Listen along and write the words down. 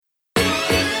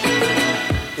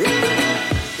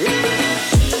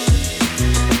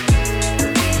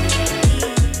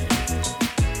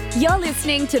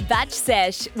listening to Batch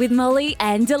Sesh with Molly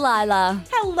and Delilah.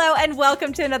 Hello and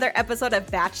welcome to another episode of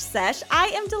Batch Sesh. I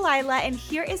am Delilah and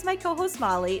here is my co-host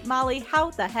Molly. Molly,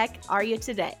 how the heck are you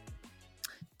today?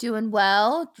 Doing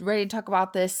well. Ready to talk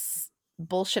about this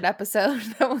bullshit episode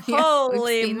that we've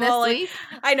seen moly. this week?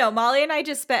 I know, Molly and I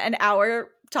just spent an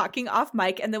hour talking off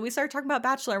mic and then we started talking about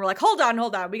Bachelor and we're like, hold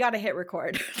on, we gotta hit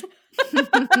record. This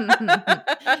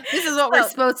is what we're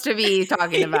supposed to be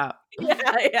talking about.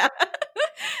 Yeah.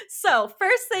 So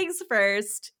first things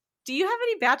first, do you have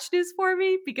any batch news for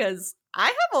me? Because I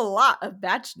have a lot of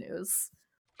batch news.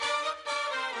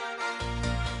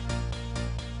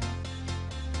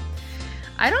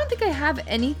 I don't think I have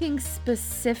anything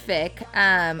specific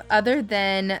other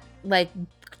than like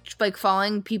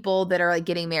following people that are like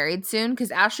getting married soon,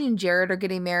 because Ashley and Jared are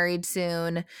getting married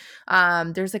soon.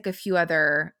 There's like a few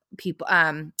other people.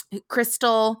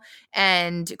 Crystal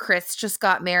and Chris just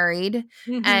got married,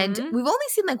 and we've only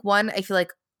seen like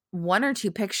one or two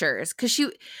pictures, because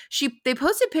they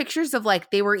posted pictures of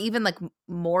like they were even like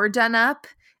more done up.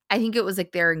 I think it was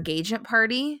like their engagement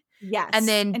party. Yes. And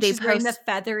then she's wearing the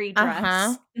feathery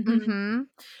dress. And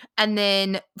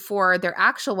then for their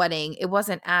actual wedding, it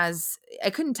wasn't as, I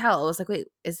couldn't tell. It was like, wait,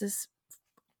 is this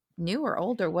new or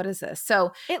old or what is this?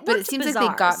 So, but it seems bizarre.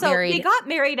 like they got married. They got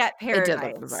married at Paradise. It did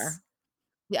look bizarre.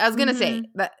 Yeah, I was going to say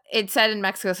that it said in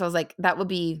Mexico. So I was like, that would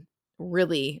be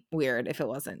really weird if it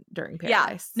wasn't during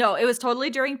Paradise. Yeah. No, it was totally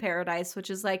during Paradise,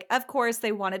 which is like, of course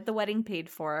they wanted the wedding paid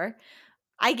for.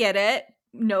 I get it.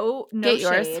 No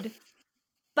shade.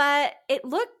 But it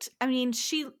looked, I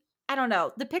don't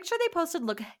know. The picture they posted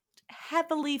looked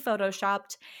heavily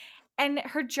photoshopped and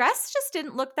her dress just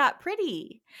didn't look that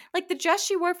pretty. Like the dress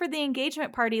she wore for the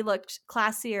engagement party looked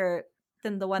classier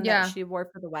than the one that she wore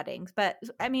for the weddings. But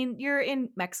I mean, you're in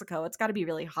Mexico. It's got to be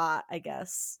really hot, I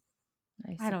guess.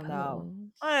 I don't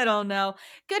know.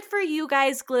 Good for you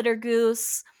guys, Glitter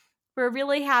Goose. We're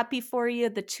really happy for you.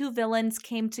 The two villains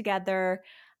came together.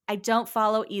 I don't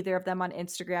follow either of them on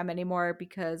Instagram anymore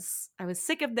because I was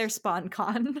sick of their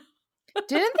SpawnCon.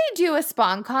 Didn't they do a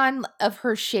SpawnCon of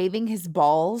her shaving his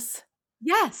balls?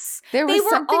 Yes. There was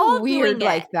something weird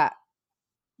like that.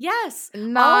 Yes.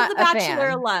 Not all the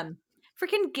Bachelor alum.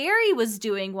 Freaking Gary was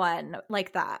doing one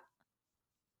like that.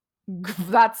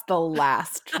 That's the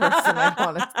last person I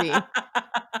want to see.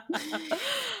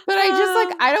 But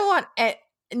I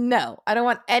don't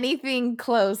want anything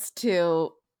close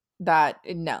to that.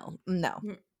 No,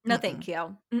 thank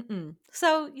you.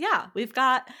 So yeah, we've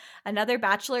got another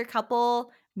Bachelor couple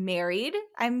married.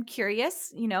 I'm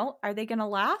curious, are they gonna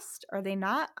last? Are they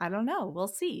not? I don't know. We'll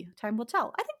see. Time will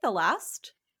tell. I think they'll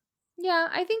last. Yeah,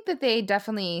 I think that they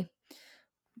definitely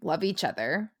love each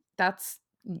other. That's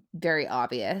very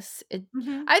obvious.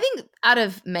 I think out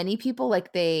of many people,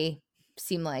 like they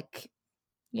seem like,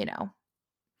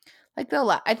 like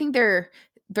I think they're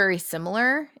very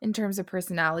similar in terms of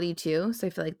personality too. So I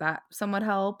feel like that somewhat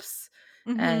helps.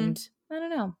 And I don't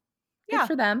know. Good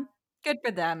for them. Good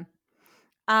for them.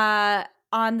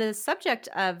 On the subject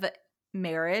of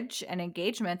marriage and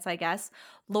engagements, I guess,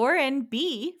 Lauren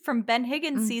B from Ben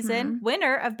Higgins season,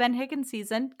 winner of Ben Higgins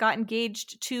season, got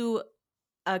engaged to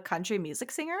a country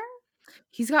music singer.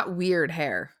 He's got weird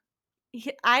hair.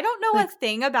 I don't know a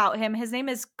thing about him. His name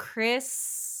is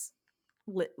Chris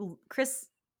Luke.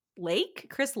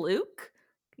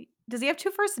 Does he have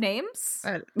two first names?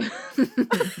 I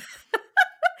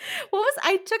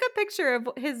took a picture of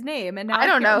his name and now I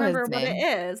don't remember what it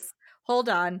is. Hold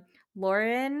on.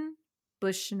 Lauren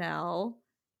Bushnell.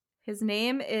 His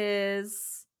name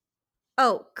is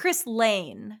Chris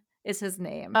Lane is his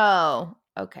name. Oh,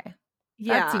 okay.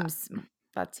 Yeah.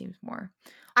 That seems more.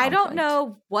 I don't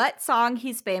know what song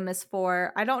he's famous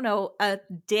for. I don't know a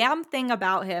damn thing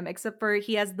about him except for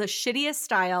he has the shittiest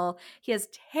style. He has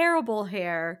terrible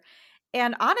hair.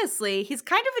 And honestly, he's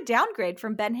kind of a downgrade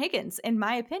from Ben Higgins, in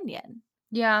my opinion.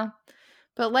 Yeah.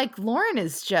 But like Lauren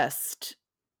is just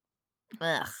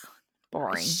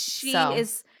boring. She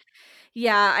is.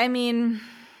 Yeah, I mean,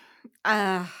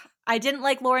 I didn't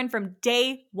like Lauren from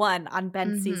day one on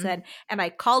Ben's season. And I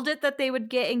called it that they would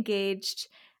get engaged.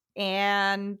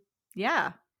 And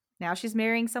yeah, now she's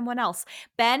marrying someone else.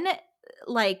 Ben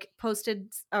posted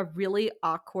a really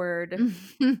awkward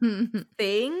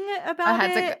thing about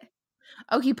it.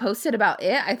 He posted about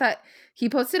it? I thought he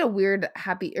posted a weird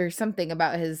happy or something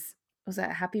about his, was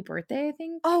that happy birthday, I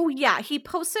think? Oh yeah, he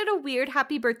posted a weird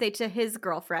happy birthday to his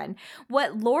girlfriend.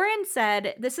 What Lauren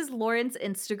said, this is Lauren's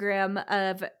Instagram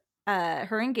of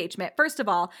her engagement. First of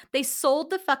all, they sold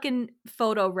the fucking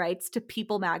photo rights to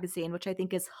People magazine, which I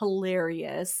think is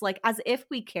hilarious. Like, as if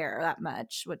we care that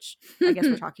much, which I guess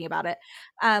we're talking about it.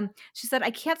 She said,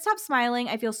 I can't stop smiling.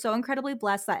 I feel so incredibly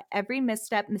blessed that every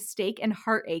misstep, mistake, and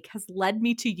heartache has led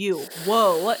me to you.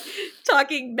 Whoa,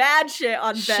 talking mad shit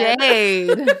on Ben.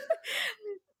 Shade.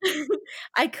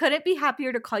 I couldn't be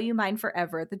happier to call you mine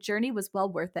forever. The journey was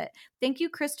well worth it. Thank you,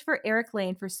 Christopher Eric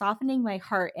Lane, for softening my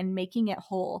heart and making it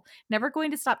whole. Never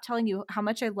going to stop telling you how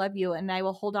much I love you, and I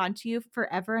will hold on to you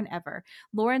forever and ever.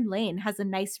 Lauren Lane has a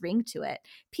nice ring to it.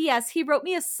 P.S. He wrote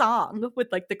me a song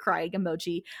with like the crying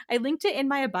emoji. I linked it in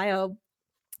my bio.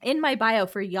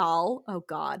 For y'all. Oh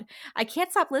God. I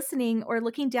can't stop listening or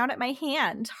looking down at my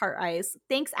hand. Heart eyes.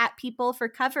 Thanks at people for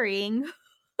covering.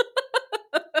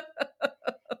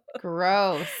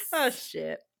 Gross. Oh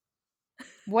shit.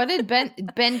 What did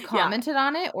Ben commented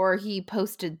on it, or he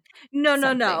posted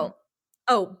No.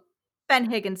 Oh, Ben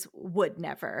Higgins would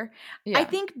never. Yeah. I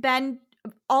think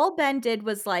all Ben did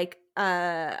was like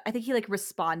I think he like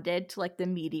responded to like the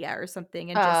media or something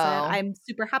and just said, I'm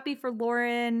super happy for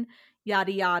Lauren,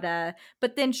 yada yada.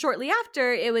 But then shortly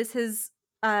after, it was his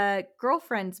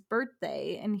girlfriend's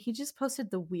birthday and he just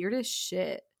posted the weirdest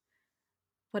shit.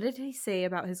 What did he say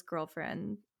about his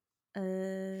girlfriend?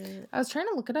 I was trying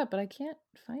to look it up, but I can't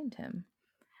find him.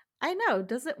 I know.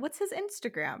 What's his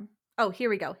Instagram? Oh, here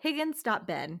we go.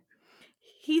 Higgins.ben.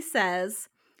 He says,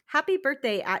 happy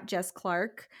birthday at Jess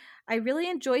Clark. I really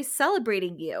enjoy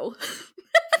celebrating you.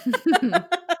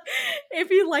 If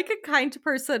you like a kind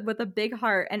person with a big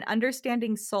heart and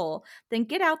understanding soul, then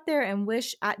get out there and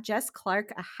wish at Jess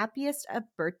Clark a happiest of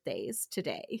birthdays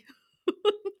today.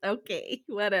 Okay,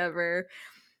 whatever.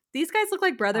 These guys look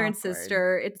like brother and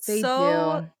sister. It's They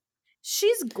do.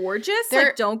 She's gorgeous.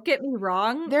 Like, don't get me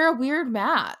wrong. They're a weird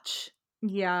match.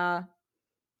 Yeah.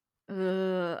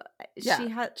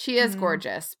 She is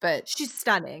gorgeous, but she's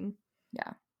stunning.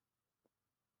 Yeah.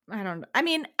 I don't know. I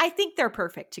mean, I think they're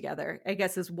perfect together, I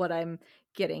guess is what I'm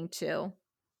getting to.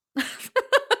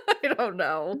 I don't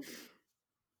know.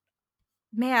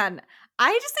 Man,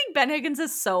 I just think Ben Higgins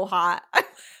is so hot.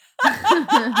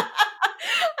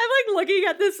 I'm like looking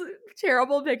at this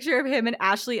terrible picture of him and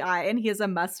Ashley I, and he has a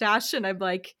mustache, and I'm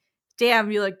like,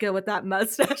 damn, you look good with that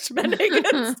mustache, Ben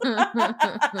Higgins.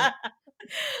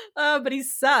 But he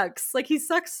sucks. Like, he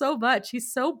sucks so much.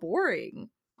 He's so boring.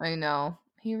 I know.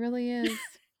 He really is.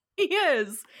 He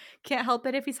is. Can't help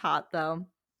it if he's hot, though.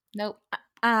 Nope.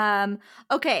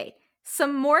 Okay.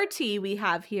 Some more tea we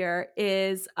have here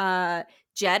is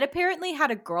Jed apparently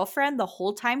had a girlfriend the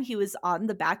whole time he was on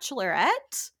The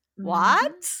Bachelorette.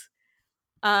 What?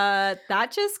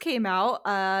 That just came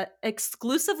out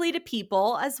exclusively to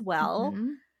People as well.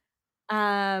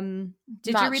 Did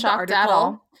you read the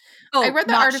article? Oh, I read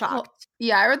the article. Shocked.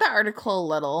 Yeah, I read the article a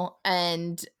little,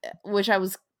 and which I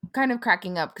was kind of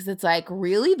cracking up because it's like,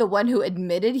 really, the one who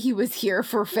admitted he was here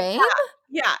for fame?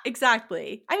 Yeah,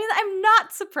 exactly. I mean, I'm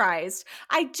not surprised.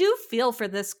 I do feel for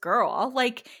this girl.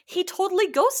 Like, he totally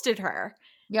ghosted her.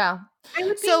 Yeah.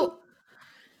 So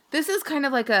this is kind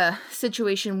of like a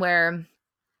situation where,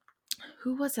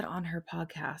 who was it on her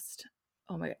podcast?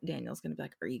 Oh my God, Daniel's going to be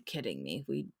like, are you kidding me?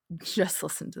 We just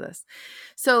listened to this.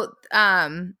 So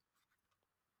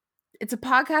it's a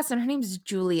podcast and her name's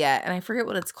Juliet and I forget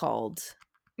what it's called.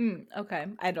 Okay.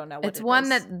 I don't know what it's one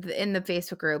that in the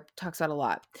Facebook group talks about a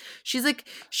lot. She's like,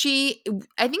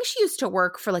 I think she used to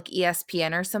work for like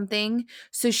ESPN or something.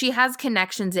 So she has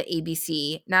connections at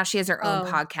ABC. Now she has her own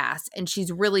podcast and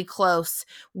she's really close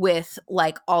with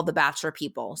like all the Bachelor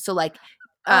people. So like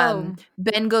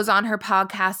Ben goes on her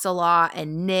podcast a lot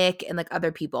and Nick and like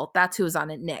other people. That's who was on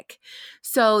it, Nick.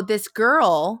 So this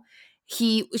girl,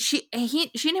 she and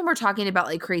him were talking about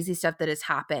like crazy stuff that has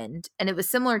happened. And it was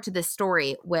similar to this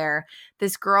story where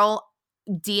this girl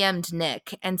DM'd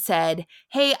Nick and said,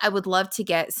 hey, I would love to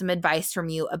get some advice from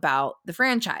you about the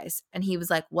franchise. And he was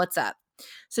like, what's up?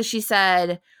 So she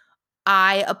said,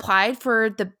 I applied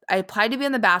to be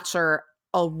on The Bachelor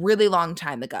a really long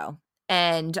time ago.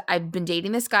 And I've been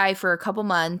dating this guy for a couple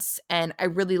months and I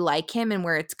really like him and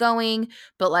where it's going,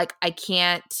 but like I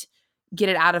can't get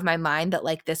it out of my mind that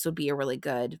like this would be a really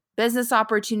good business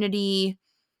opportunity,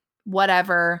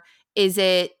 whatever. Is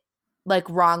it like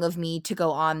wrong of me to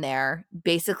go on there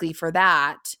basically for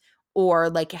that? Or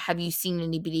like, have you seen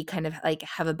anybody kind of like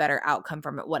have a better outcome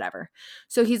from it? Whatever.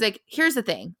 So he's like, here's the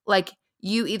thing. Like,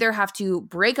 you either have to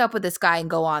break up with this guy and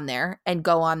go on there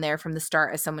from the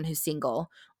start as someone who's single,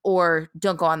 or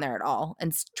don't go on there at all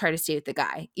and try to stay with the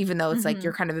guy, even though it's like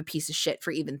you're kind of a piece of shit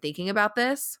for even thinking about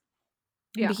this.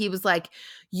 Yeah. But he was like,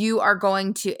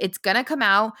 it's going to come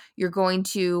out. You're going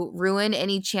to ruin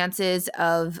any chances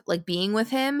of like being with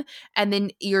him. And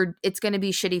then it's going to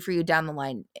be shitty for you down the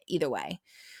line either way.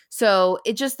 So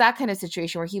it just that kind of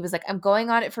situation where he was like, I'm going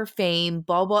on it for fame,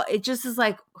 blah, blah. It just is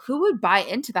like, who would buy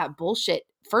into that bullshit,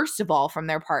 first of all, from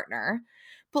their partner?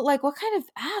 But like, what kind of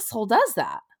asshole does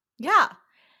that? Yeah.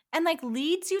 And like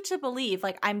leads you to believe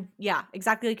like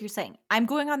exactly like you're saying. I'm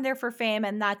going on there for fame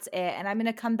and that's it. And I'm going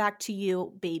to come back to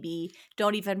you, baby.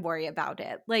 Don't even worry about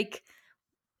it. Like,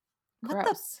 what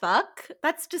the fuck?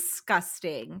 That's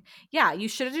disgusting. Yeah, you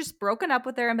should have just broken up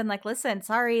with her and been like, listen,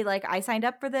 sorry, like I signed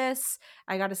up for this.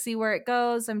 I got to see where it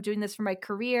goes. I'm doing this for my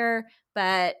career.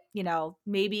 But,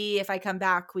 maybe if I come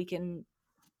back, we can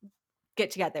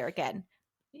get together again.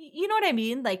 You know what I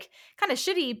mean? Like, kind of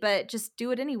shitty, but just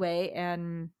do it anyway.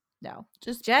 And no,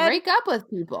 just break up with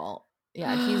people.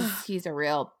 Yeah, he's a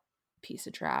real piece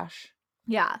of trash.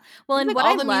 Yeah. Well, and like what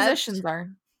all the musicians are.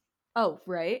 Oh,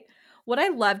 right. What I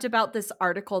loved about this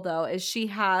article, though, is she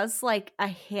has like a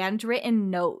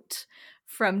handwritten note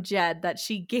from Jed that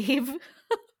she gave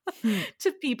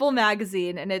to People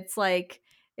magazine. And it's like,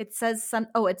 it says,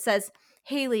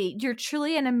 Haley, you're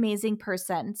truly an amazing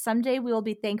person. Someday we will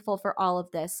be thankful for all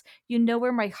of this. You know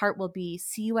where my heart will be.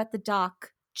 See you at the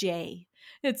dock, Jay.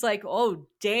 It's like, oh,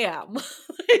 damn.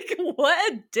 Like,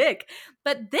 what a dick.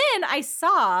 But then I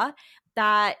saw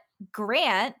that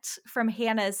Grant from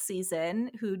Hannah's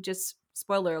season, who just,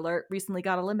 spoiler alert, recently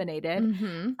got eliminated,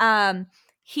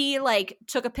 he like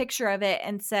took a picture of it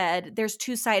and said there's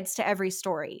two sides to every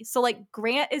story. So like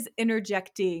Grant is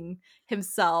interjecting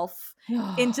himself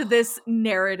into this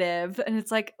narrative, and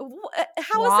it's like,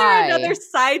 how is there another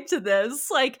side to this?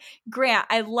 Like, Grant,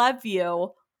 I love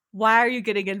you. Why are you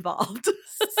getting involved?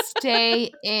 Stay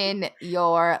in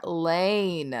your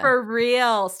lane. For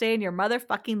real. Stay in your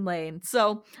motherfucking lane.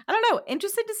 So, I don't know.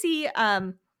 Interested to see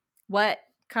what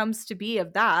comes to be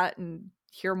of that and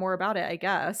hear more about it, I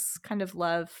guess. Kind of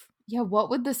love. Yeah, what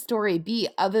would the story be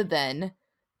other than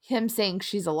him saying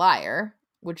she's a liar,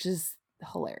 which is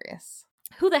hilarious.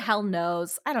 Who the hell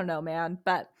knows? I don't know, man.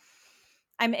 But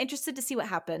I'm interested to see what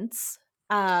happens.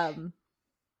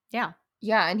 Yeah.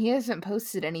 Yeah, and he hasn't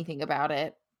posted anything about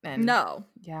it. And no.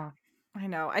 Yeah. I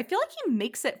know. I feel like he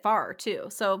makes it far, too.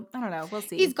 So, I don't know. We'll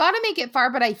see. He's got to make it far,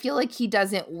 but I feel like he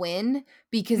doesn't win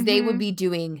because they would be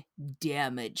doing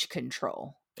damage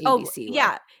control. ABC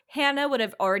yeah. Hannah would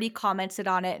have already commented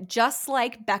on it, just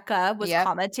like Becca was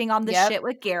commenting on the shit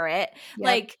with Garrett.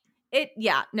 Like,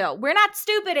 no, we're not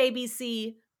stupid,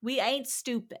 ABC. We ain't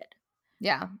stupid.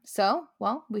 Yeah. So,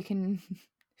 well, we can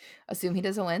assume he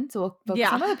doesn't win, so we'll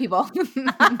focus on other people.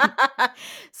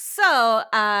 So,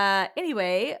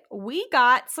 anyway, we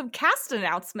got some cast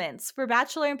announcements for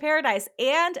Bachelor in Paradise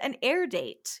and an air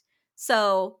date.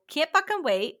 So, can't fucking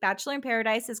wait. Bachelor in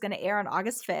Paradise is going to air on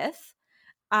August 5th.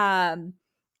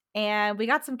 And we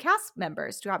got some cast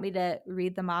members. Do you want me to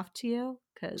read them off to you?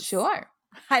 Sure.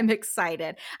 I'm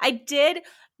excited. I did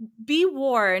be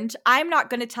warned. I'm not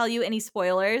going to tell you any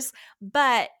spoilers,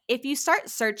 but if you start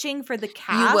searching for the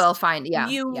cast, you will find,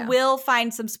 will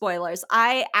find some spoilers.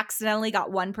 I accidentally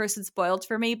got one person spoiled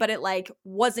for me, but it like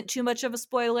wasn't too much of a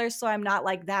spoiler, so I'm not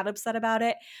like that upset about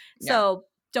it. So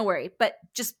don't worry, but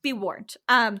just be warned.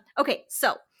 Okay,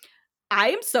 so I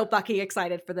am so fucking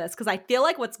excited for this because I feel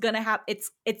like what's gonna happen,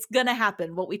 it's gonna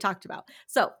happen, what we talked about.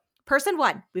 So, person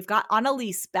one, we've got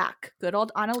Annalise back. Good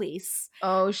old Annalise.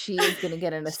 Oh, she is gonna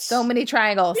get into so many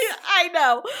triangles. Yeah, I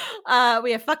know.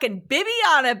 We have fucking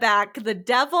Bibiana back, the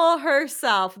devil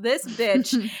herself. This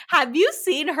bitch. Have you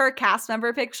seen her cast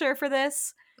member picture for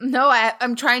this? No,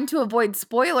 I'm trying to avoid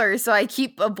spoilers, so I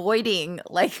keep avoiding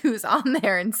like who's on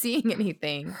there and seeing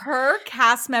anything. Her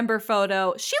cast member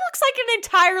photo, she looks like an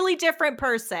entirely different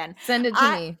person. Send it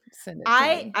to me.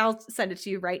 I'll send it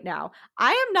to you right now.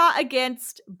 I am not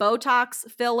against Botox,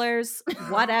 fillers,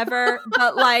 whatever,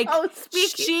 but like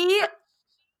she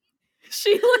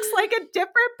looks like a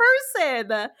different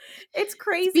person. It's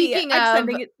crazy. Speaking of,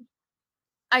 sending it.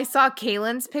 I saw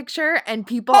Kaylin's picture and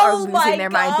people are losing their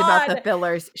minds about the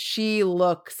fillers. She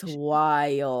looks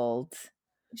wild.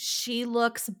 She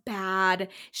looks bad.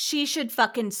 She should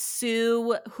fucking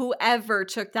sue whoever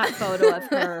took that photo of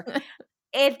her.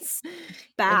 It's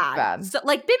bad. So,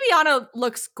 like, Bibiana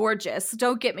looks gorgeous.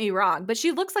 Don't get me wrong, but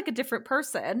she looks like a different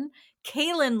person.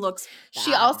 Kaylin looks bad.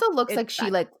 She also looks like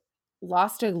she like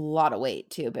lost a lot of weight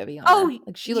too, Bibiana. Oh,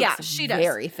 like she looks she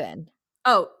very thin.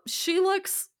 Oh, she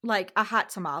looks like a hot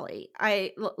tamale.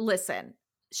 Listen,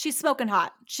 she's smoking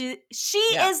hot. She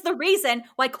is the reason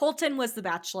why Colton was the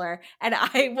Bachelor, and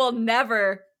I will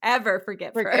never ever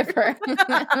forgive her.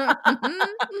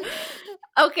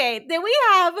 Okay, then we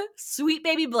have Sweet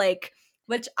Baby Blake,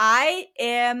 which I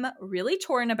am really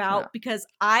torn about because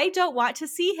I don't want to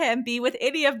see him be with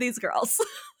any of these girls.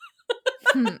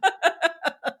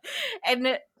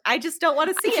 And I just don't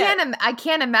want to see it. I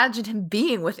can't imagine him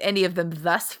being with any of them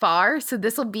thus far. So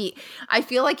this will be, I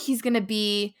feel like he's going to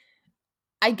be,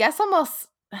 I guess almost,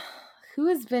 who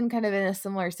has been kind of in a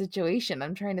similar situation?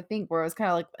 I'm trying to think where I was kind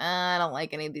of like, I don't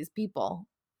like any of these people.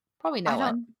 Probably no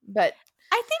one, but.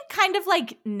 I think kind of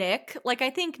like Nick. Like, I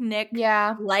think Nick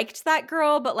liked that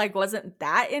girl, but like wasn't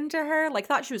that into her. Like,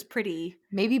 thought she was pretty.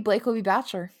 Maybe Blake will be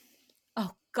Bachelor.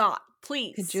 Oh, God,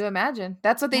 please. Could you imagine?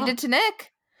 That's what they did to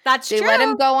Nick. That's true. They let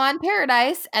him go on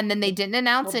Paradise, and then they didn't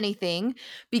announce anything,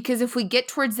 because if we get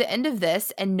towards the end of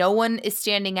this and no one is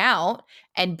standing out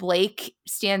and Blake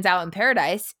stands out in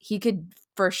Paradise, he could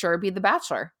for sure be the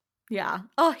Bachelor. Yeah.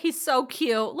 Oh, he's so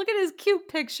cute. Look at his cute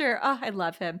picture. Oh, I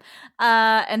love him.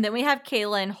 And then we have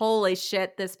Kaylin. Holy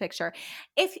shit, this picture.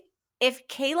 If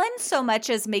Kaylin so much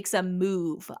as makes a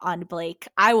move on Blake,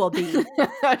 I will be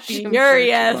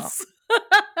furious.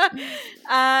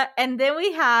 And then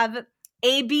we have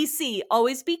ABC.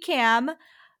 Always Be Cam.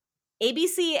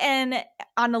 ABC and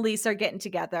Annalise are getting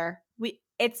together.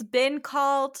 It's been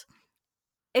called.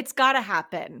 It's got to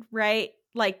happen, right?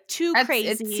 Like two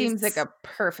crazies. It seems like a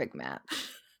perfect match.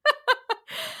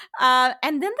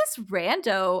 And then this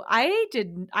rando, I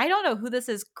don't know who this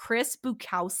is. Chris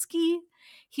Bukowski.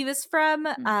 He was from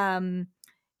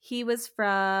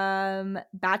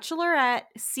Bachelorette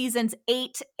seasons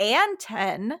 8 and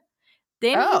 10.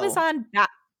 Then he was on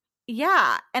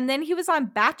and then he was on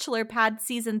Bachelor Pad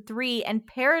season 3 and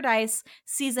Paradise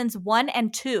seasons 1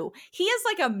 and 2. He is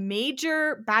like a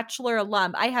major Bachelor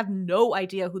alum. I have no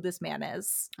idea who this man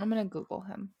is. I'm going to Google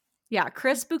him. Yeah,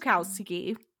 Chris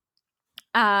Bukowski.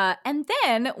 And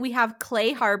then we have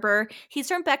Clay Harbor. He's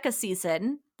from Becca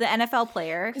season, the NFL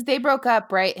player. Because they broke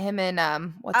up, right? Him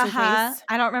and what's her face?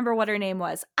 I don't remember what her name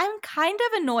was. I'm kind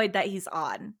of annoyed that he's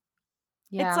on.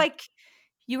 Yeah. It's like,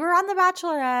 you were on The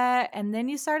Bachelorette and then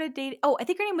you started dating. Oh, I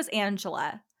think her name was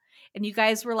Angela. And you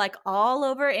guys were like all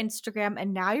over Instagram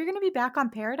and now you're going to be back on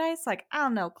Paradise? Like, I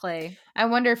don't know, Clay. I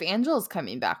wonder if Angela's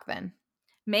coming back then.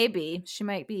 Maybe. She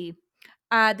might be.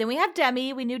 Then we have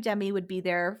Demi. We knew Demi would be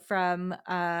there from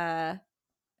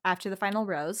After the Final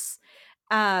Rose.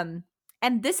 And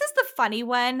this is the funny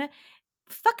one.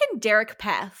 Fucking Derek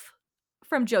Peth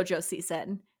from JoJo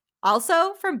season.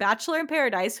 Also from Bachelor in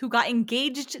Paradise, who got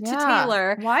engaged to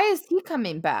Taylor. Why is he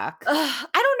coming back? I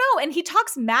don't know. And he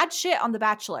talks mad shit on The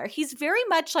Bachelor. He's very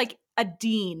much like a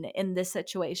dean in this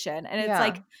situation. And it's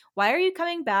like, why are you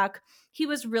coming back? He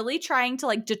was really trying to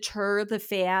like deter the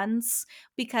fans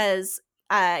because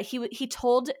he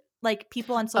told like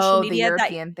people on social media the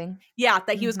European thing. Yeah,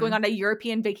 that he was going on a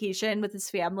European vacation with his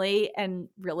family and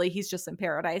really he's just in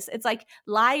Paradise. It's like,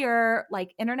 liar,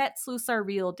 like internet sleuths are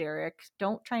real, Derek.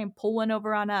 Don't try and pull one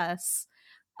over on us.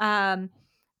 Then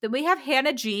we have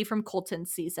Hannah G from Colton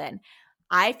season.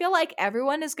 I feel like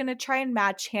everyone is going to try and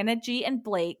match Hannah G and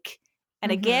Blake.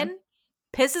 And again,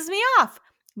 pisses me off.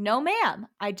 No, ma'am.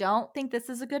 I don't think this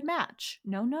is a good match.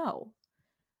 No.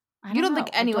 You don't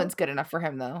think anyone's good enough for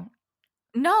him, though?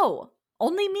 No,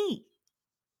 only me.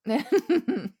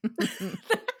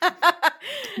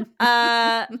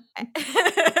 I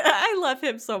love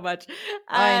him so much.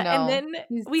 I know. And then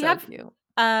we have cute.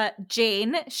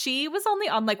 Jane. She was only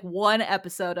on like one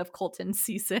episode of Colton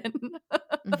season.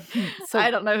 So I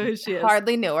don't know who she is.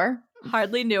 Hardly knew her.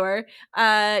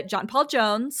 John Paul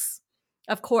Jones,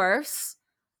 of course.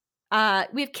 We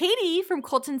have Katie from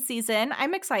Colton season.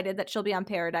 I'm excited that she'll be on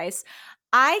Paradise.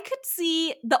 I could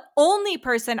see the only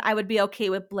person I would be okay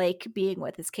with Blake being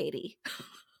with is Katie.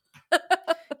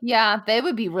 Yeah, they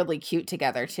would be really cute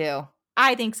together too.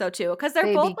 I think so too, because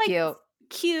they're both like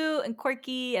cute and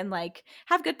quirky and like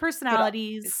have good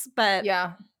personalities. But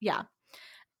yeah.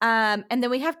 And then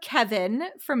we have Kevin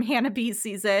from Hannah B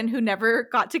season who never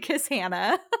got to kiss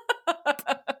Hannah.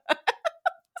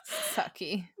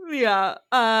 Sucky. Yeah.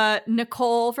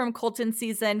 Nicole from Colton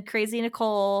season, crazy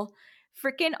Nicole.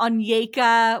 Freaking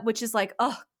Onyeka, which is like,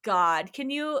 oh God,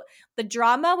 the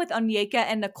drama with Onyeka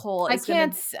and Nicole is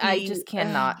I just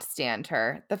cannot stand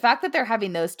her. The fact that they're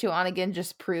having those two on again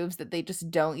just proves that they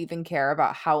just don't even care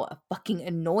about how fucking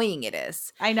annoying it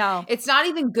is. I know. It's not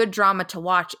even good drama to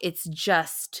watch. It's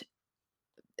just,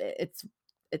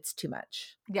 it's too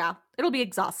much. Yeah, it'll be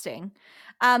exhausting.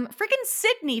 Freaking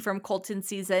Sydney from Colton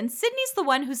season. Sydney's the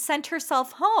one who sent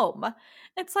herself home.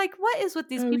 It's like, what is with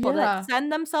these people that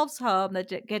send themselves home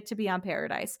that get to be on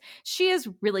Paradise? She is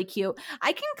really cute.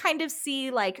 I can kind of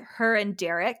see like her and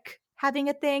Derek having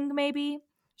a thing, maybe.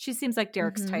 She seems like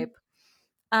Derek's type.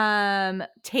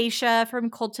 Tayshia from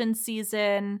Colton's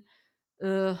season.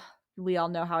 Ugh, we all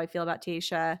know how I feel about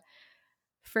Tayshia.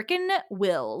 Frickin'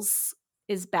 Wills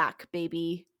is back,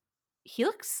 baby. He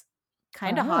looks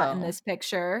kind of hot in this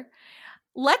picture.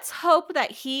 Let's hope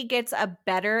that he gets a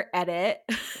better edit.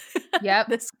 Yep.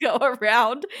 This go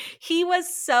around. He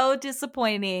was so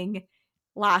disappointing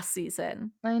last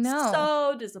season. I know.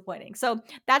 So disappointing. So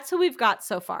that's who we've got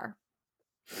so far.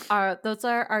 Those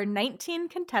are our 19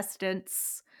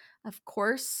 contestants. Of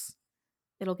course,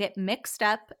 it'll get mixed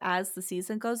up as the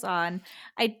season goes on.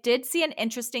 I did see an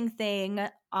interesting thing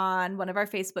on one of our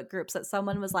Facebook groups that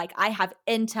someone was like, I have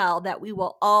intel that we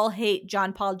will all hate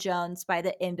John Paul Jones by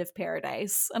the end of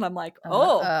Paradise. And I'm like,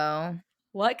 oh,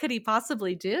 what could he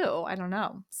possibly do? I don't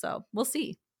know. So we'll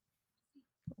see.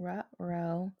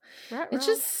 Ruh-roh. It's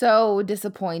just so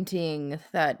disappointing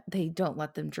that they don't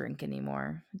let them drink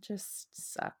anymore. It just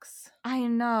sucks. I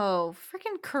know.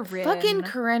 Freaking Corinne. Fucking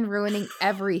Corinne ruining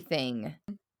everything.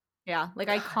 Yeah, like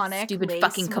iconic stupid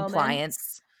fucking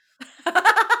compliance.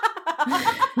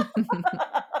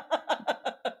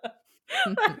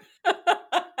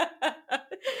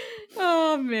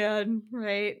 Oh man,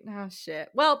 right? Oh shit.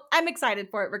 Well, I'm excited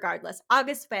for it regardless.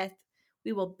 August 5th,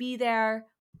 we will be there.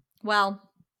 Well,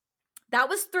 that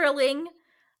was thrilling.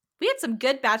 We had some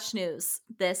good batch news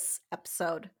this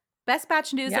episode. Best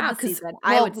batch news of the season,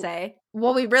 I would say.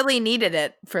 Well, we really needed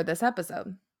it for this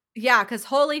episode. Yeah, because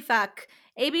holy fuck.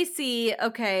 ABC,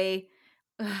 okay,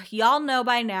 y'all know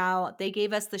by now, they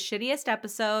gave us the shittiest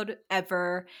episode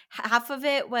ever. Half of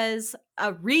it was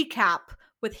a recap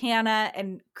with Hannah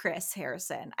and Chris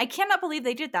Harrison. I cannot believe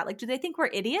they did that. Like, do they think we're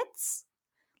idiots?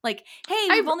 Like, hey,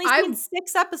 we've only seen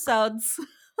 6 episodes.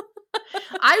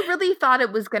 I really thought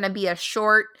it was going to be a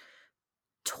short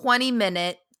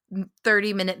 20-minute,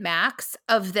 30-minute max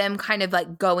of them kind of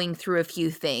like going through a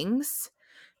few things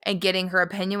and getting her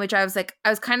opinion, which I was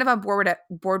kind of on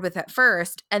board with at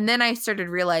first. And then I started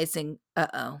realizing,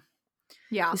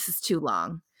 yeah, this is too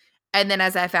long. And then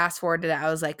as I fast forwarded it, I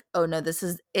was like, oh no,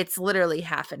 it's literally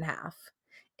half and half.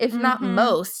 If not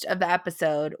most of the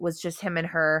episode was just him and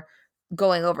her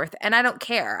going over and I don't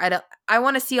care. I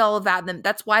want to see all of that.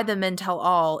 That's why the Men Tell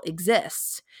All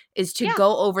exists, is to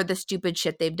go over the stupid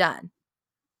shit they've done.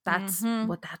 That's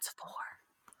what that's for.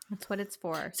 That's what it's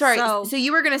for. Sorry. So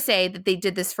you were going to say that they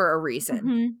did this for a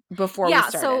reason before we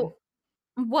started. So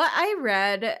what I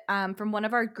read from one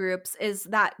of our groups is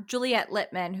that Juliette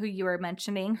Littman, who you were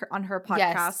mentioning on her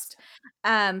podcast.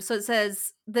 Yes. So it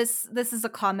says this is a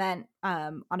comment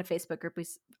on a Facebook group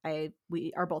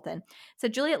we are both in. So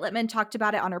Juliette Littman talked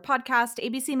about it on her podcast.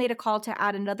 ABC made a call to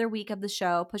add another week of the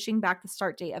show, pushing back the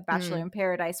start date of Bachelor in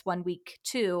Paradise 1 week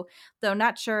too, though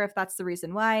not sure if that's the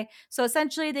reason why. So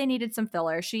essentially they needed some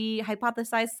filler. She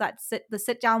hypothesized that the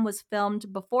sit down was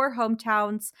filmed before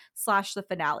Hometowns / the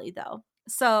finale though.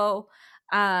 So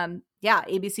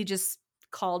ABC just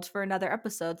called for another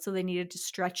episode, so they needed to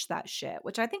stretch that shit,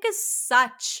 which I think is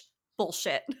such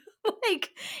bullshit. Like,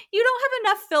 you don't have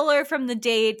enough filler from the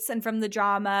dates and from the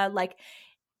drama. Like,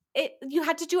 you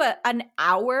had to do an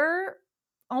hour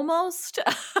almost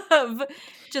of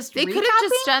just they could have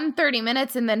just done 30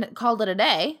 minutes and then called it a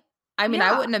day. I mean,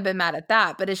 I wouldn't have been mad at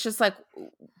that, but it's just like,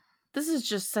 this is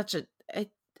just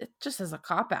it just as a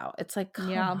cop-out. It's like,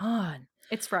 come on.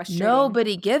 It's frustrating.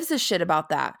 Nobody gives a shit about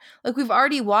that. Like, we've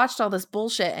already watched all this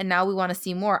bullshit and now we want to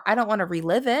see more. I don't want to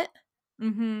relive it. I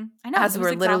know. As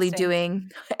we're literally doing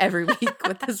every week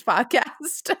with this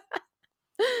podcast.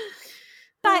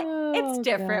 But it's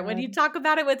different when you talk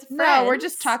about it with friends. No, we're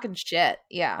just talking shit.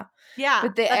 Yeah. Yeah.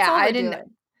 But I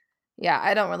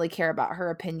don't really care about her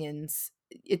opinions.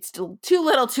 It's still too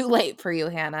little too late for you,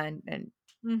 Hannah, and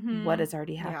what has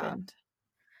already happened.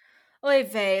 Oy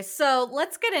vey. So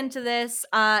let's get into this.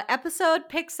 Episode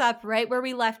picks up right where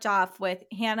we left off with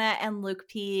Hannah and Luke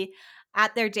P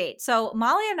at their date. So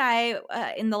Molly and I,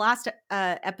 in the last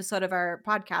episode of our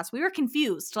podcast, we were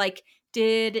confused. Like,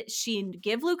 did she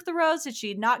give Luke the rose? Did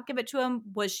she not give it to him?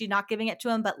 Was she not giving it to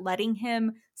him but letting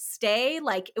him stay?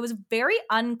 Like, it was very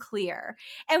unclear.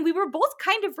 And we were both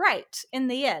kind of right in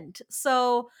the end.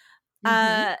 So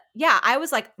I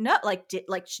was like, no,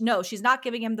 no, she's not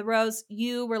giving him the rose.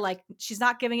 You were like, she's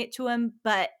not giving it to him,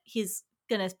 but he's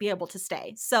gonna be able to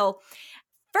stay. So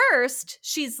first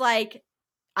she's like,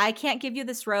 I can't give you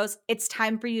this rose. It's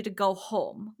time for you to go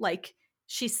home. Like,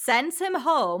 she sends him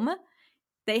home.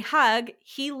 They hug.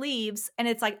 He leaves. And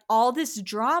it's like all this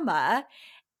drama.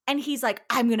 And he's like,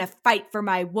 I'm going to fight for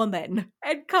my woman.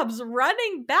 And comes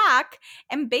running back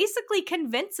and basically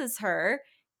convinces her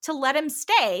to let him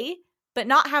stay, but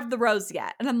not have the rose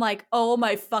yet. And I'm like, oh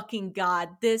my fucking God,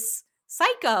 this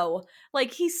psycho.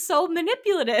 Like, he's so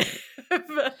manipulative.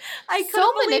 I so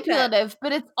couldn't believe manipulative,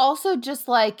 but it's also just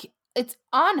like, it's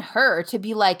on her to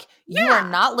be like, you are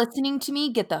not listening to me,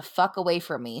 get the fuck away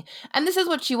from me. And this is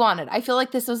what she wanted. I feel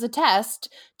like this was a test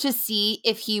to see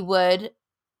if he would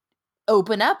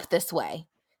open up this way.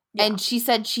 Yeah. And she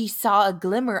said she saw a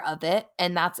glimmer of it,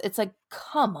 and it's like,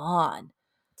 come on.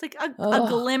 It's like a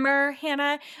glimmer,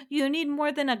 Hannah. You need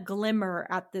more than a glimmer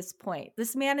at this point.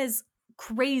 This man is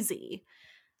crazy.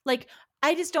 Like,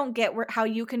 I just don't get how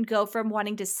you can go from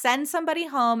wanting to send somebody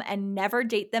home and never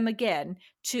date them again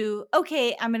to,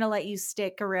 okay, I'm going to let you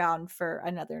stick around for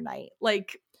another night.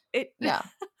 Like, it. Yeah.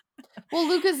 Well,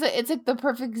 Luke, it's like the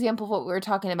perfect example of what we were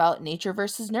talking about, nature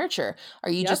versus nurture.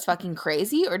 Are you just fucking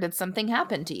crazy, or did something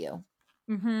happen to you?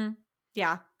 Mm-hmm.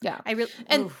 Yeah. Yeah. I really.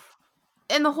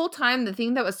 And the whole time, the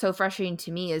thing that was so frustrating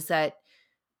to me is that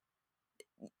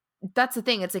that's the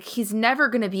thing. It's like, he's never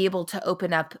going to be able to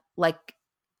open up, like,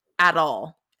 at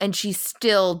all. And she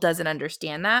still doesn't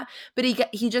understand that. But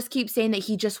he just keeps saying that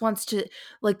he just wants to,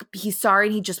 like, he's sorry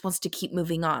and he just wants to keep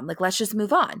moving on. Like, let's just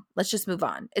move on. Let's just move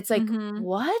on. It's like,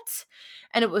 what?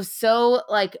 And it was so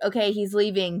like, okay, he's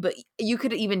leaving. But you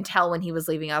could even tell when he was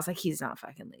leaving. I was like, he's not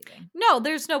fucking leaving. No,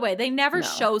 there's no way. They never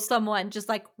show someone just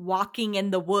like walking in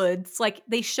the woods. Like,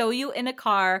 they show you in a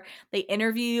car. They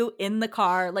interview you in the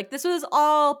car. Like, this was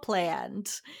all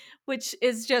planned, which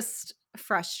is just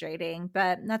frustrating,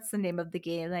 but that's the name of the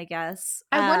game, I guess.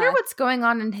 I wonder what's going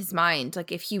on in his mind.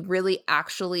 Like, if he really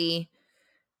actually,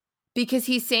 because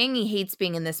he's saying he hates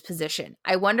being in this position.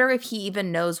 I wonder if he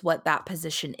even knows what that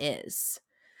position is,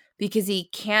 because he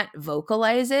can't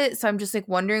vocalize it. So I'm just like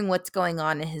wondering what's going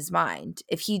on in his mind.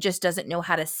 If he just doesn't know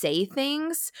how to say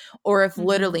things, or if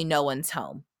literally no one's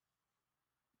home.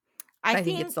 I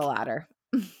think it's the latter.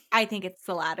 I think it's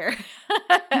the latter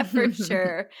for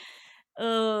sure.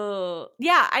 Oh,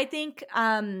 yeah, I think,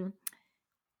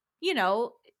 you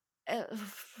know,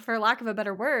 for lack of a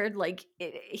better word, like,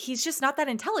 he's just not that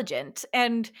intelligent.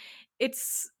 And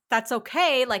that's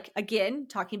okay. Like, again,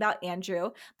 talking about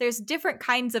Andrew, there's different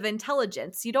kinds of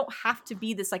intelligence. You don't have to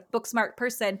be this, like, book smart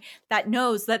person that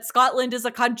knows that Scotland is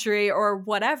a country or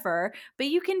whatever, but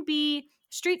you can be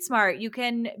street smart, you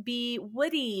can be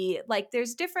witty. Like,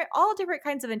 there's all different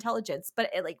kinds of intelligence.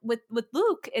 But like with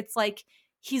Luke, it's like,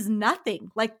 he's nothing.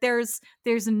 Like, there's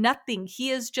nothing. He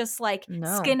is just like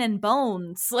skin and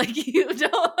bones. Like, you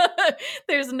don't,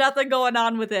 there's nothing going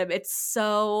on with him. It's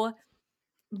so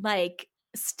like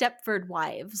Stepford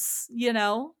Wives, you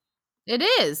know? It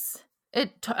is.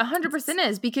 It 100%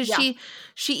 is, because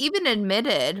she even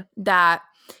admitted that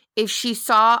if she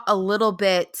saw a little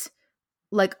bit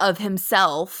like of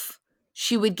himself,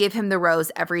 she would give him the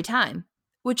rose every time.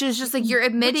 Which is just like, you're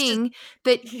admitting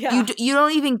that you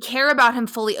don't even care about him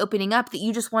fully opening up, that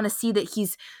you just want to see that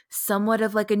he's somewhat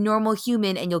of like a normal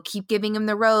human, and you'll keep giving him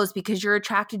the rose because you're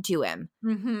attracted to him.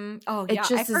 Mm-hmm. Oh, yeah.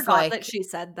 I forgot that she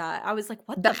said that. I was like,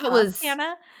 what the fuck,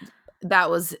 Hannah?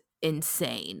 That was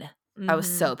insane. I was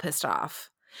so pissed off.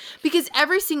 Because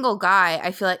every single guy,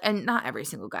 I feel like, and not every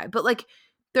single guy, but like,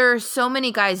 there are so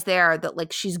many guys there that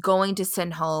like she's going to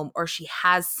send home, or she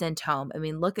has sent home. I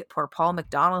mean, look at poor Paul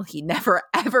McDonald. He never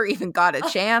ever even got a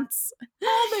chance.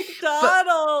 Paul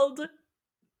McDonald. But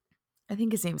I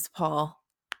think his name's Paul.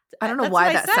 I don't know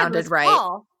why that sounded right.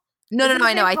 Paul. No,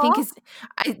 I know. I think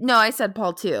I said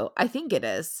Paul too. I think it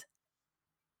is.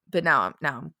 But now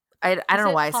I don't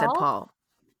know why I said Paul.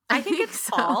 I think it's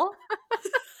so. Paul.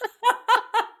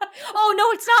 Oh,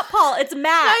 no, it's not Paul. It's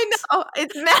Matt. I know.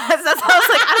 It's Matt. That's why I was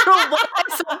like, I don't know why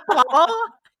I said Paul.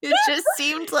 It just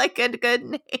seemed like a good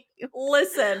name.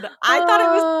 Listen, I thought it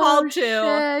was Paul too.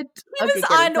 Shit. He was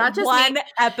on one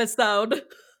episode.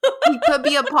 He could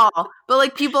be a Paul. But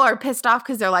like, people are pissed off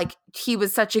because they're like, he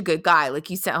was such a good guy. Like,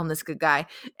 you sent home this good guy.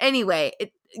 Anyway,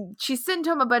 she sent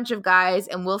home a bunch of guys,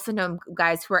 and we'll send home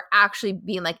guys who are actually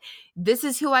being like, this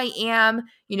is who I am,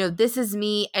 you know, this is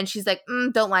me. And she's like,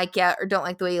 don't like you, or don't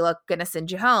like the way you look, gonna send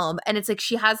you home. And it's like,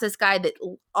 she has this guy that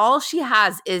all she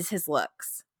has is his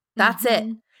looks. That's it.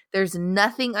 There's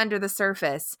nothing under the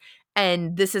surface.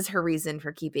 And this is her reason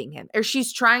for keeping him. Or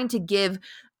she's trying to give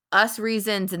us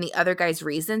reasons and the other guys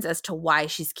reasons as to why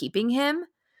she's keeping him,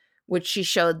 which she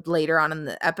showed later on in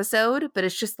the episode. But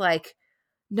it's just like,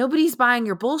 nobody's buying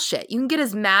your bullshit. You can get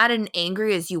as mad and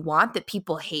angry as you want that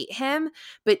people hate him,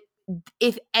 but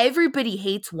if everybody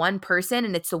hates one person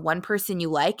and it's the one person you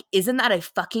like, isn't that a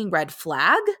fucking red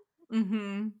flag?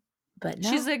 Mm-hmm. But no.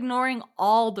 She's ignoring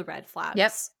all the red flags.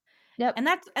 Yep. And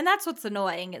that's what's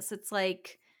annoying. It's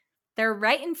like, they're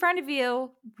right in front of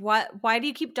you. Why do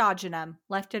you keep dodging them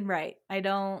left and right?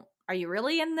 Are you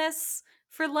really in this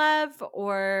for love,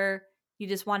 or, You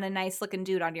just want a nice looking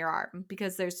dude on your arm,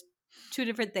 because there's two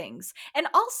different things. And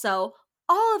also,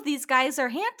 all of these guys are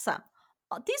handsome.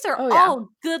 These are all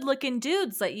good looking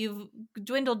dudes that you've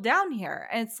dwindled down here.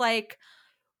 And it's like,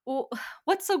 well,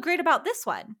 what's so great about this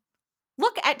one?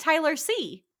 Look at Tyler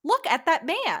C. Look at that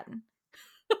man.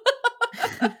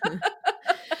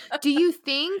 Do you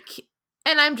think,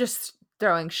 and I'm just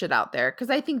throwing shit out there because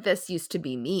I think this used to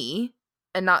be me,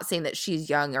 and not saying that she's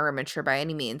young or immature by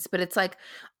any means, but it's like,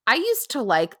 I used to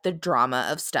like the drama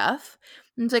of stuff.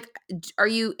 And it's like, are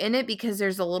you in it because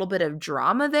there's a little bit of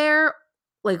drama there?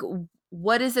 Like,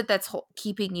 what is it that's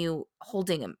keeping you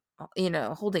holding him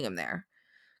there?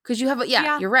 Because you have,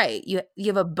 you're right. You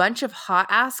have a bunch of hot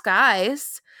ass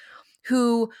guys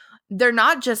who, they're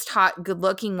not just hot good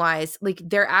looking wise, like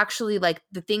they're actually like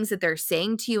the things that they're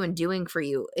saying to you and doing for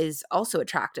you is also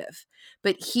attractive,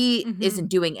 but he isn't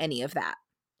doing any of that.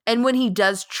 And when he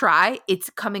does try, it's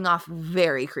coming off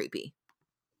very creepy.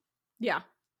 Yeah.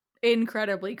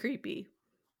 Incredibly creepy.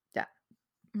 Yeah.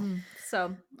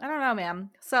 So I don't know, man.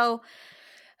 So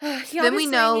then we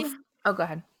know. Oh, go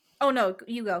ahead. Oh no,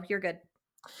 you go. You're good.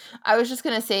 I was just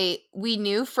going to say, we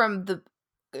knew from the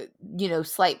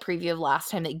slight preview of last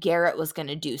time that Garrett was going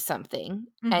to do something,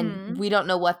 and we don't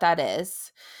know what that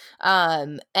is.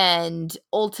 And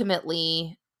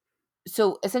ultimately,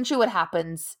 so essentially what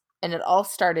happens, and it all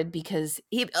started because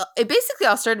it basically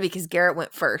all started because Garrett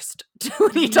went first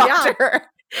when he talked to her.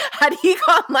 Had he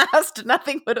gone last,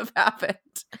 nothing would have happened.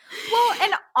 Well,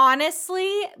 and honestly,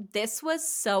 this was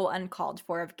so uncalled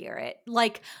for of Garrett.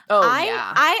 Like,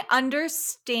 I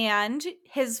understand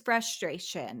his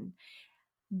frustration.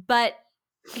 But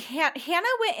Hannah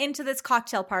went into this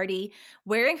cocktail party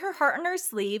wearing her heart on her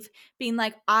sleeve, being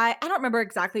like, I don't remember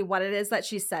exactly what it is that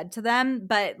she said to them,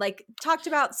 but like talked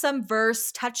about some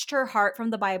verse, touched her heart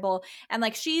from the Bible. And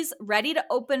like, she's ready to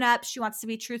open up. She wants to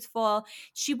be truthful.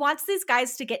 She wants these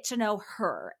guys to get to know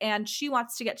her, and she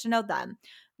wants to get to know them.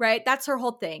 Right? That's her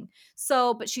whole thing.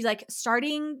 So, but she's like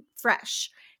starting fresh.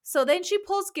 So then she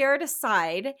pulls Garrett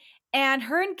aside, and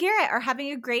her and Garrett are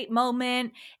having a great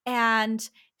moment, and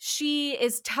she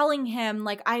is telling him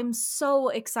like, I'm so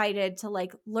excited to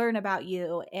like learn about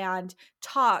you and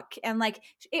talk. And like,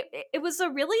 it was a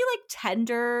really like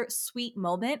tender, sweet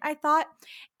moment, I thought.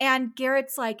 And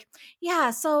Garrett's like,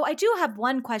 yeah, so I do have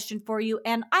one question for you,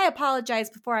 and I apologize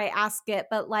before I ask it,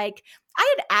 but like,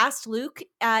 I had asked Luke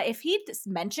if he'd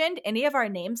mentioned any of our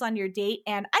names on your date,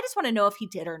 and I just want to know if he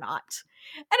did or not.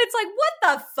 And it's like, what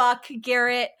the fuck,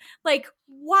 Garrett? Like,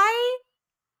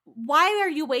 why are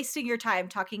you wasting your time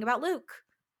talking about Luke?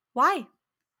 Why?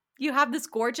 You have this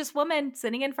gorgeous woman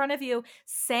sitting in front of you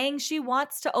saying she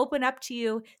wants to open up to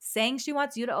you, saying she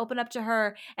wants you to open up to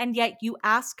her, and yet you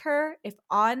ask her if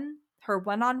on her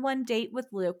one-on-one date with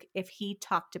Luke, if he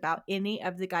talked about any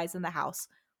of the guys in the house.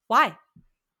 Why?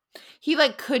 He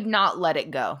like could not let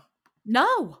it go.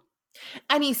 No.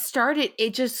 And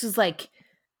it just was like,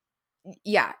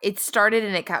 it started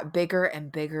and it got bigger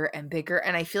and bigger and bigger.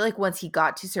 And I feel like once he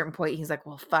got to a certain point, he's like,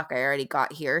 well, fuck, I already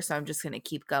got here, so I'm just going to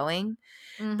keep going.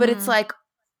 But it's like,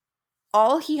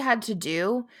 all he had to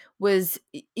do was,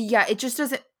 it just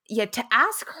doesn't, to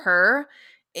ask her,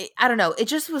 I don't know, it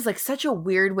just was like such a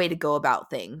weird way to go about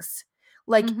things.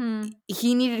 Like,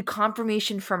 he needed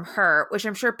confirmation from her, which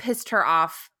I'm sure pissed her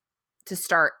off to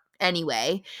start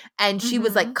anyway. And she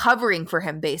was like covering for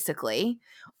him basically.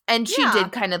 And she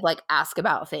did kind of like ask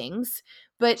about things,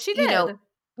 but she did.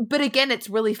 But again, it's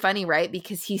really funny, right?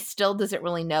 Because he still doesn't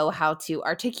really know how to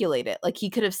articulate it. Like, he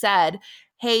could have said,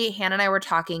 hey, Hannah and I were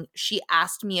talking. She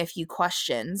asked me a few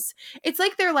questions. It's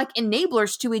like they're like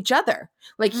enablers to each other.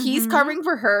 Like, he's covering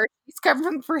for her, he's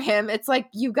covering for him. It's like,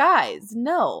 you guys,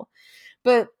 no.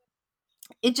 But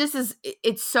it just is,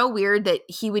 it's so weird that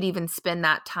he would even spend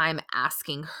that time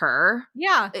asking her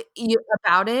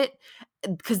about it,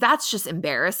 because that's just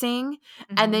embarrassing.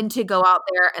 And then to go out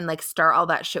there and like start all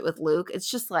that shit with Luke,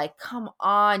 it's just like, come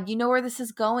on, you know where this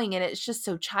is going, and it's just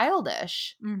so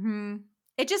childish.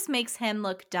 It just makes him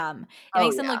look dumb. It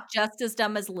makes him look just as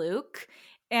dumb as Luke.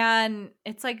 And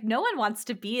it's like, no one wants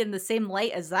to be in the same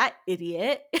light as that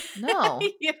idiot. No.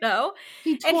 You know?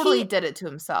 He totally did it to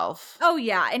himself. Oh,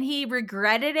 yeah. And he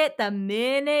regretted it the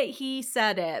minute he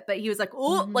said it. But he was like,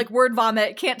 oh, like word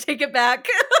vomit. Can't take it back.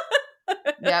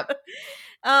 Yep.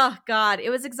 Oh, God. It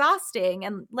was exhausting.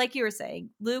 And like you were saying,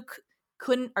 Luke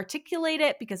couldn't articulate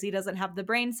it because he doesn't have the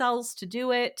brain cells to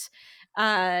do it.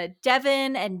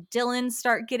 Devin and Dylan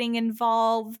start getting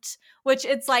involved, which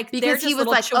it's like, because he was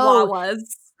like, chihuahuas.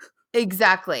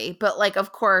 Exactly. But like,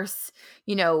 of course,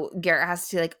 you know, Garrett has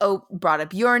to like, oh, brought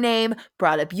up your name,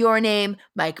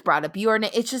 Mike brought up your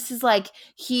name. It's just is like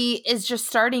he is just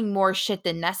starting more shit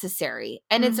than necessary.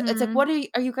 And it's like, what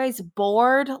are you guys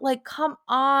bored? Like, come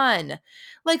on.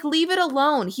 Like, leave it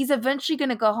alone. He's eventually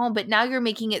gonna go home, but now you're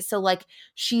making it so like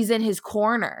she's in his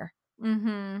corner.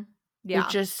 Mm-hmm. Yeah. It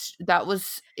just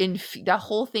that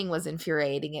whole thing was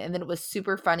infuriating. And then it was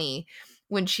super funny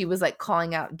when she was like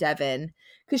calling out Devin.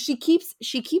 Because she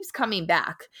keeps coming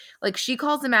back. Like she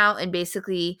calls him out and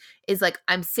basically is like,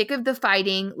 I'm sick of the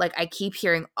fighting. Like I keep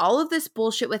hearing all of this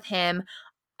bullshit with him.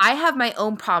 I have my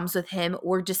own problems with him.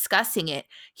 We're discussing it.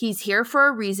 He's here for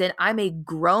a reason. I'm a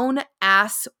grown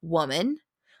ass woman.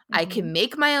 I can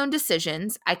make my own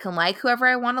decisions. I can like whoever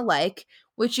I want to like,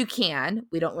 which you can.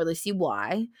 We don't really see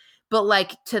why. But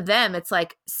like to them, it's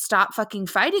like, stop fucking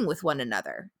fighting with one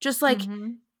another. Just like,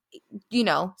 you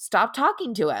know, stop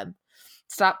talking to him.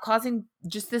 Stop causing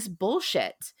just this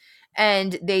bullshit.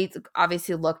 And they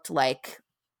obviously looked like,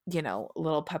 you know,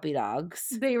 little puppy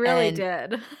dogs. They really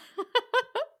did.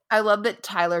 I love that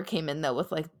Tyler came in though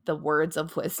with like the words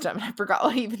of wisdom. I forgot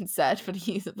what he even said, but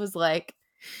he was like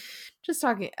just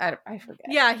talking. I forget.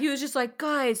 Yeah, he was just like,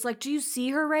 guys, like, do you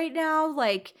see her right now?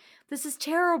 Like, this is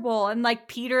terrible. And like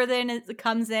Peter then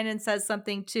comes in and says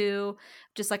something too,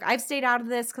 just like, I've stayed out of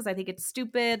this because I think it's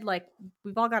stupid. Like,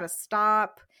 we've all got to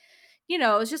stop. You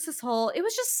know, it was just it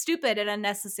was just stupid and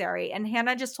unnecessary. And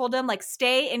Hannah just told him, like,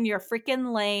 stay in your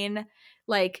freaking lane.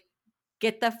 Like,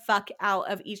 get the fuck out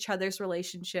of each other's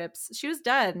relationships. She was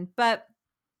done. But,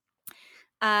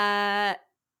 yeah,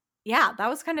 that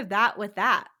was kind of that with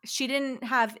that. She didn't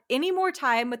have any more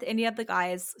time with any of the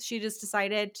guys. She just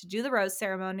decided to do the rose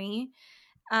ceremony,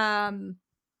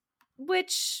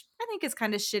 which I think is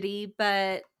kind of shitty.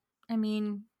 But, I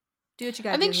mean, do what you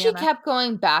got to do, I think she Hannah. kept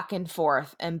going back and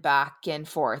forth and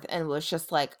was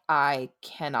just like, I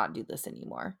cannot do this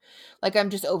anymore. Like, I'm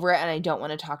just over it and I don't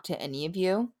want to talk to any of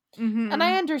you. And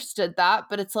I understood that,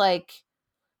 but it's like,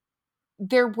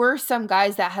 there were some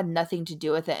guys that had nothing to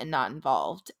do with it and not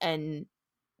involved. And,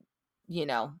 you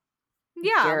know.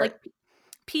 Yeah, Garrett. Like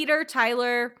Peter,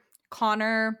 Tyler,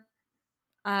 Connor,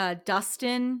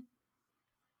 Dustin.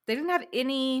 They didn't have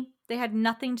they had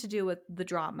nothing to do with the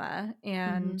drama.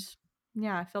 And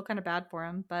yeah, I feel kind of bad for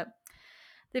them, but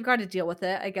they've got to deal with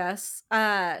it, I guess.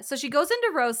 So she goes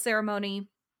into rose ceremony.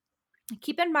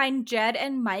 Keep in mind, Jed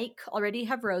and Mike already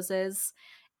have roses,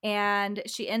 and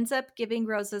she ends up giving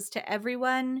roses to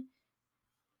everyone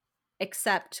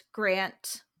except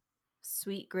Grant,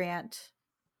 sweet Grant,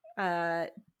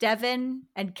 Devin,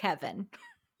 and Kevin.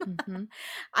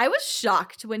 I was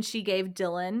shocked when she gave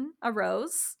Dylan a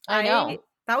rose. I know.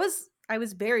 I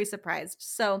was very surprised.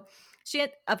 So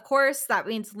of course, that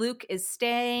means Luke is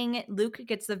staying. Luke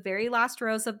gets the very last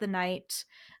rose of the night.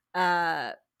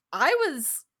 I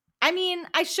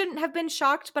shouldn't have been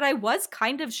shocked, but I was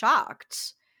kind of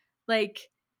shocked. Like,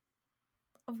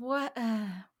 what?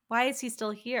 Why is he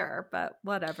still here? But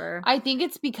whatever. I think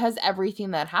it's because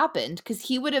everything that happened, because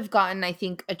he would have gotten, I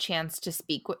think, a chance to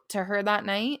speak to her that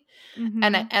night.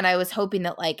 And I was hoping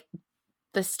that like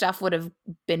the stuff would have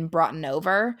been brought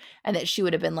over and that she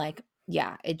would have been like,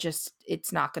 yeah,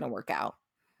 it's not going to work out.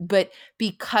 But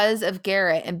because of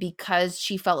Garrett and because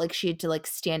she felt like she had to like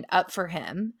stand up for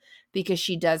him because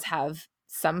she does have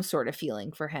some sort of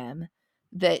feeling for him,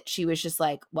 that she was just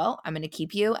like, well, I'm going to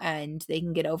keep you and they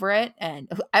can get over it.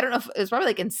 And I don't know if it was probably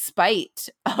like in spite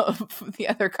of the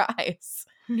other guys.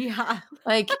 Yeah.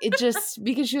 Like it just,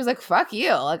 because she was like, fuck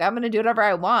you. Like I'm going to do whatever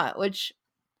I want, which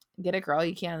get it, girl.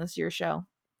 You can. This is your show.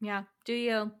 Yeah. Do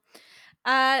you?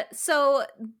 So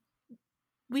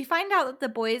we find out that the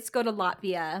boys go to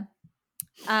Latvia,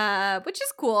 which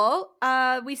is cool.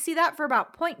 We see that for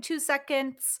about 0.2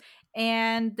 seconds.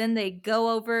 And then they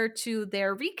go over to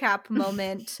their recap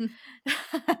moment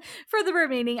for the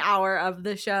remaining hour of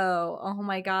the show. Oh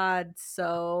my God.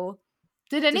 So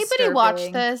did anybody disturbing.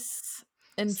 Watch this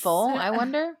in full? I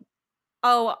wonder.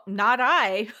 Oh, not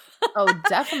I. Oh,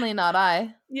 definitely not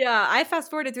I. Yeah, I fast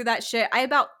forwarded through that shit. I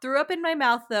about threw up in my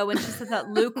mouth though when she said that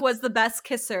Luke was the best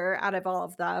kisser out of all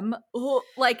of them. Ooh,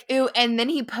 like, ew, and then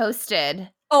he posted.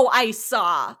 Oh, I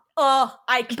saw. Oh,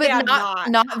 I cannot. But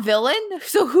not villain?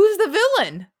 So who's the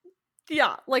villain?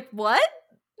 Yeah, like what?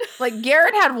 Like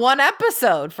Garrett had one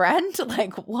episode, friend.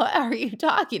 Like what are you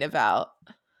talking about?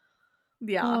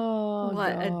 Yeah. Oh,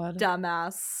 what God. A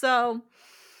dumbass. So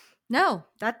no,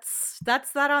 that's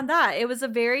that on that. It was a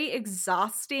very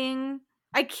exhausting.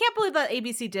 I can't believe that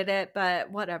ABC did it,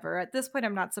 but whatever. At this point,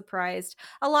 I'm not surprised.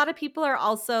 A lot of people are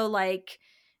also like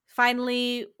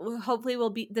finally,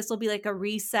 hopefully this will be like a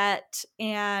reset,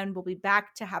 and we'll be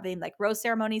back to having like rose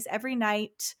ceremonies every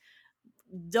night.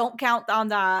 Don't count on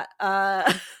that.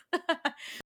 I'm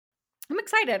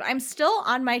excited. I'm still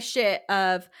on my shit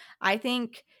of, I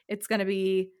think it's going to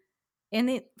be in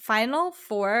the final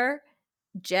 4,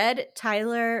 Jed,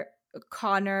 Tyler,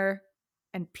 Connor,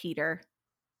 and Peter.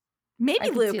 Maybe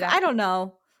Luke. I don't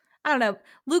know.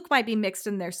 Luke might be mixed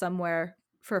in there somewhere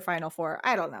for final 4.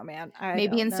 I don't know, man.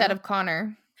 Maybe instead of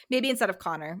Connor.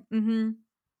 Mm-hmm.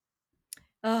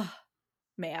 Oh,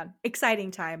 man.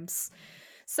 Exciting times.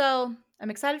 So I'm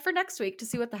excited for next week to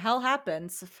see what the hell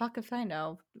happens. Fuck if I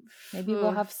know. Maybe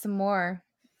we'll have some more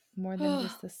than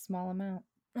just this small amount.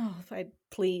 Oh,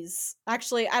 please.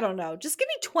 Actually, I don't know. Just give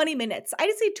me 20 minutes. I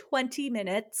just say 20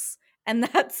 minutes and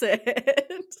that's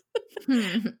it.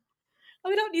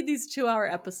 We don't need these 2-hour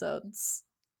episodes.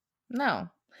 No.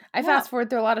 I fast forward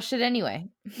through a lot of shit anyway.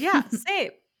 Yeah,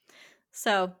 same.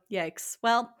 So, yikes.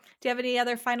 Well, do you have any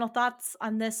other final thoughts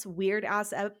on this weird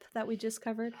ass ep that we just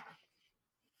covered?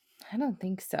 I don't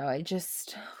think so. I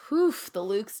just, the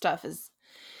Luke stuff is,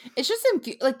 it's just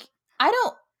like, I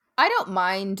don't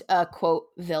mind a quote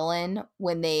villain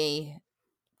when they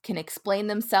can explain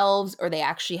themselves or they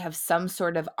actually have some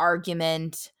sort of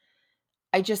argument.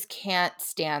 I just can't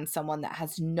stand someone that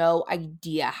has no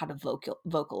idea how to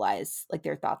vocalize like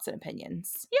their thoughts and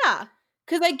opinions. Yeah.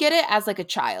 Because I get it as like a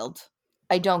child.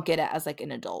 I don't get it as like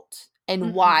an adult.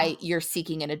 And why you're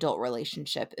seeking an adult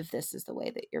relationship if this is the way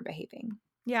that you're behaving.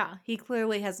 Yeah, he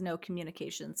clearly has no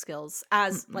communication skills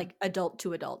as like adult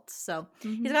to adult. So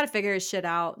he's got to figure his shit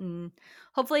out, and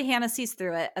hopefully Hannah sees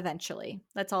through it eventually.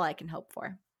 That's all I can hope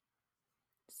for.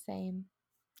 Same.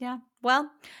 Yeah. Well,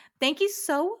 thank you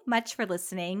so much for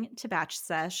listening to Batch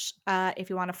Sesh. If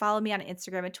you want to follow me on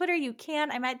Instagram and Twitter, you can.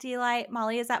 I'm at Delight.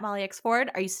 Molly is at Molly X Ford.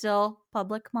 Are you still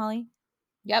public, Molly?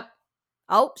 Yep.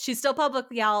 Oh, she's still public,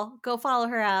 y'all. Go follow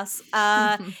her ass.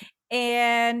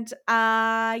 And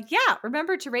yeah,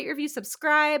 remember to rate, review,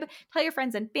 subscribe, tell your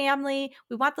friends and family.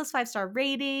 We want those 5-star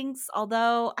ratings.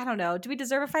 Although, I don't know, do we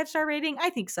deserve a 5-star rating? I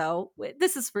think so.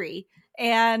 This is free.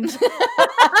 And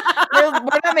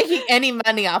we're not making any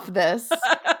money off this.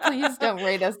 Please don't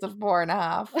rate us to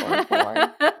 4.5 or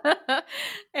 4.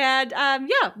 And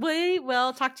yeah, we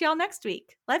will talk to y'all next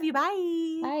week. Love you.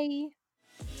 Bye. Bye.